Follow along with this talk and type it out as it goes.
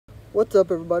What's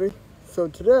up, everybody? So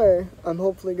today I'm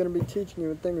hopefully going to be teaching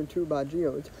you a thing or two about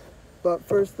geodes. But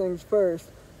first things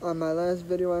first, on my last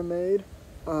video I made,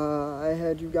 I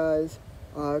had you guys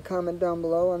comment down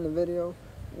below on the video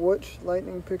which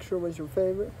lightning picture was your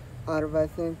favorite out of I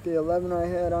think the 11 I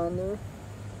had on there.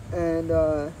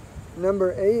 And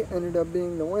number 8 ended up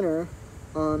being the winner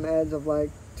as of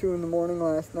like 2 in the morning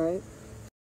last night.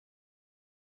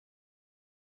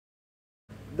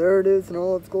 There it is in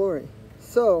all its glory.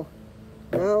 So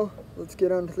now let's get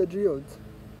on to the geodes.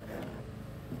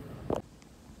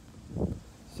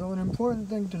 So an important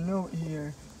thing to note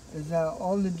here is that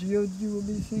all the geodes you will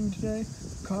be seeing today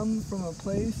come from a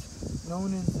place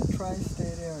known as the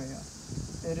tri-state area.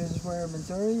 It is where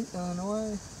Missouri,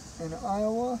 Illinois, and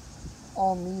Iowa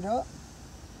all meet up.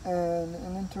 And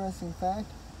an interesting fact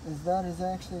is that is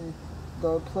actually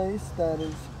the place that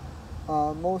is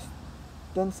most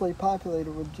densely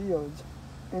populated with geodes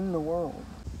in the world.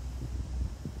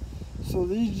 So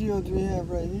these geodes we have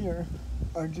right here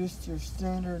are just your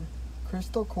standard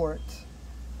crystal quartz.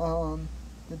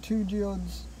 The two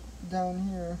geodes down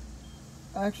here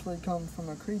actually come from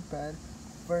a creek bed,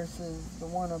 versus the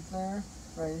one up there,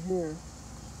 right here,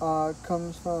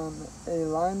 comes from a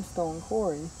limestone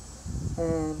quarry.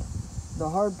 And the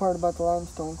hard part about the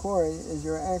limestone quarry is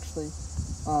you're actually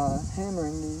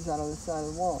hammering these out of the side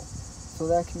of the wall. So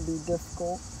that can be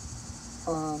difficult.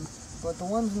 But the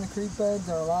ones in the creek beds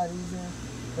are a lot easier.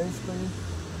 Basically,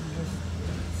 you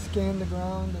just scan the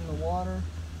ground and the water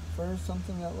for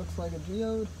something that looks like a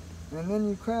geode, and then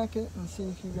you crack it and see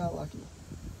if you got lucky.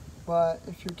 But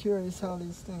if you're curious how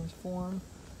these things form,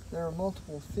 there are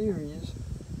multiple theories,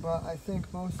 but I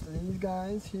think most of these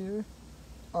guys here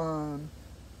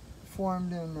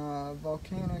formed in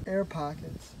volcanic air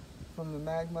pockets from the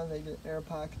magma. They get air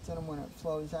pockets in them when it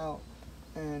flows out,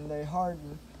 and they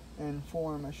harden and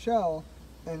form a shell,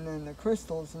 and then the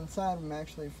crystals inside them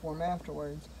actually form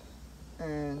afterwards.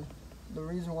 And the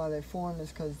reason why they form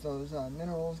is because those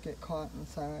minerals get caught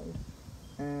inside.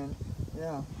 And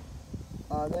yeah,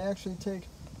 they actually take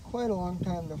quite a long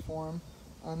time to form.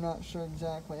 I'm not sure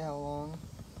exactly how long.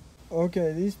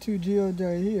 Okay, these two geodes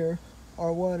right here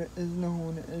are what is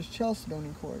known as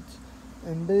chalcedony quartz.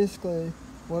 And basically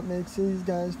what makes these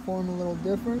guys form a little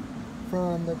different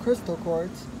from the crystal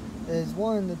quartz is,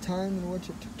 one, the time in which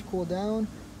it took to cool down,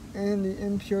 and the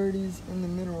impurities in the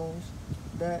minerals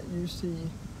that you see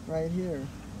right here.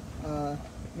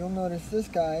 You'll notice this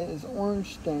guy is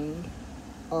orange stained.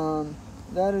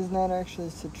 That is not actually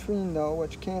citrine though,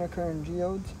 which can occur in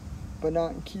geodes, but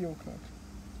not in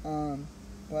Keokuk.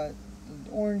 But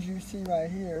the orange you see right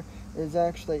here is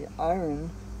actually iron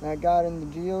that got in the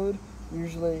geode,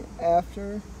 usually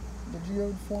after the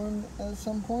geode formed at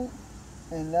some point,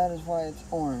 and that is why it's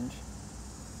orange.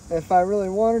 If I really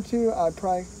wanted to, I'd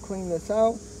probably clean this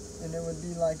out and it would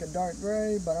be like a dark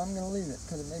gray, but I'm going to leave it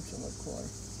because it makes it look cooler.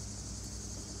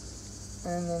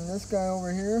 And then this guy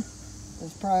over here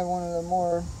is probably one of the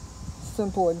more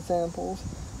simple examples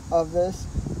of this,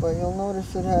 but you'll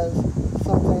notice it has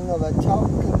something of a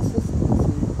talc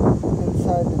consistency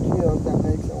inside the geode that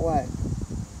makes it white.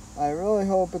 I really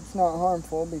hope it's not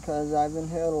harmful because I've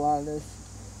inhaled a lot of this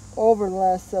over the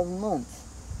last 7 months,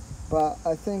 but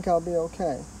I think I'll be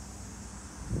okay.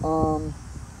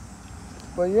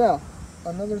 But yeah,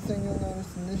 another thing you'll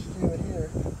notice in this geode here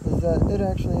is that it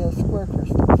actually has square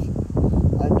crystals.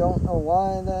 I don't know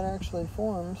why that actually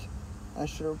forms. I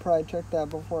should have probably checked that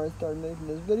before I started making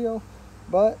this video,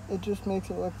 but it just makes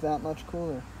it look that much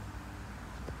cooler.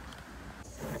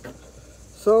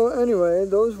 So anyway,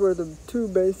 those were the two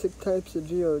basic types of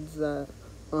geodes that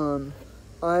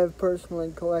I have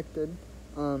personally collected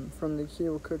from the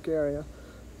Keokuk area.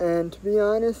 And to be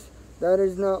honest, that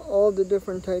is not all the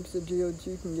different types of geodes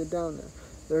you can get down there.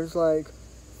 There's like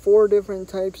 4 different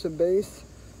types of base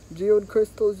geode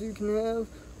crystals you can have,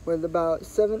 with about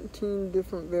 17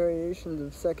 different variations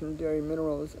of secondary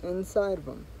minerals inside of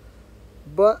them.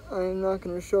 But I'm not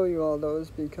going to show you all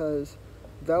those because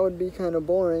that would be kind of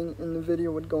boring and the video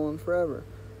would go on forever.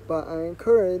 But I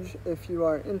encourage, if you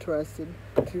are interested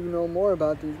to know more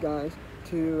about these guys,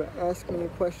 to ask me a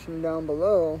question down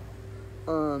below.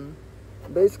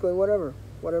 Basically whatever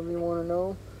you want to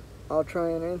know, I'll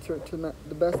try and answer it to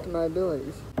the best of my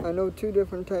abilities. I know 2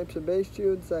 different types of base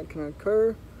geodes that can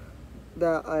occur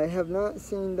that I have not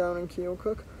seen down in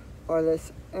Keokuk are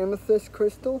this amethyst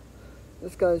crystal.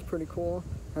 This guy's pretty cool,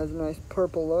 has a nice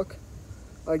purple look.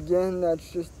 Again,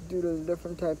 that's just due to the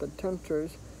different type of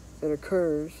temperatures it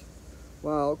occurs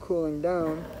while cooling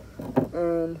down.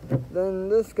 And then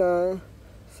this guy,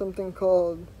 something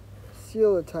called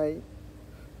ceolite,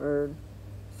 or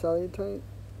cellulite,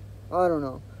 I don't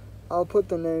know. I'll put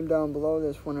the name down below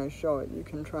this when I show it. You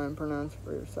can try and pronounce it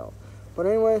for yourself. But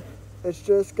anyway, it's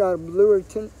just got a bluer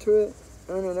tint to it,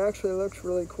 and it actually looks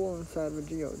really cool inside of a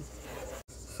geode.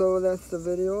 So that's the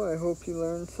video. I hope you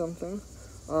learned something.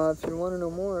 If you want to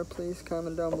know more, please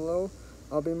comment down below.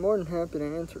 I'll be more than happy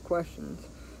to answer questions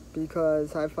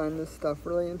because I find this stuff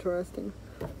really interesting,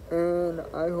 and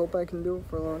I hope I can do it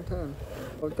for a long time.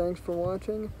 So thanks for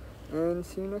watching, and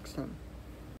see you next time.